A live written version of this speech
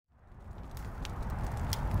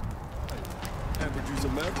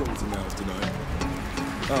macros in the house tonight.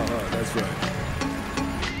 Oh, that's right.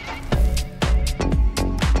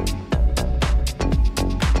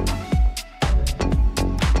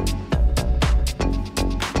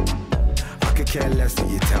 I could care less what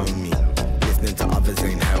you tell me. Listening to others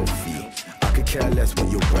ain't healthy. I could care less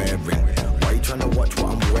what you're wearing. Why you trying to watch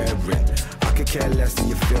what I'm wearing? I could care less how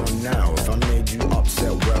you feel now. If I made you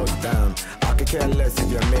upset, well damn. I could care less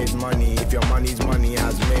if you made money. If your money's money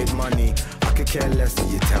has made money. I could care less what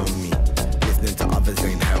you tell me. Listening to others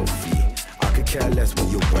ain't healthy. I could care less what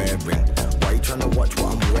you're wearing. Why you trying to watch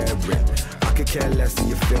what I'm wearing? I could care less how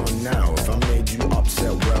you feel now. If I made you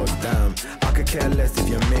upset, well damn. I could care less if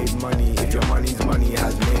you made money. If your money's money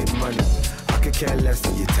has made money. I could care less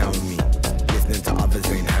what you tell me. Listening to others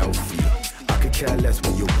ain't healthy. I could care less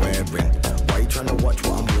what you're wearing. Why you trying to watch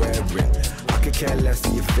what I'm wearing? I could care less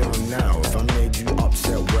how you feel now. If I made you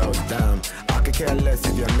upset, well damn. I could care less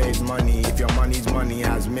if you made money. If your money's money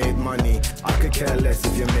has made money. I could care less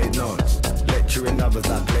if you made notes. Lecturing others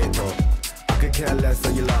like Plato. I could care less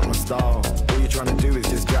how you like my style. All you're trying to do is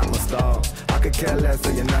just grab my style. I could care less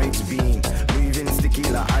how your night's been. Moving sticky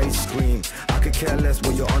like ice cream. I could care less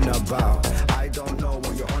what you're on about. I don't know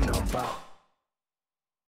what you're on about.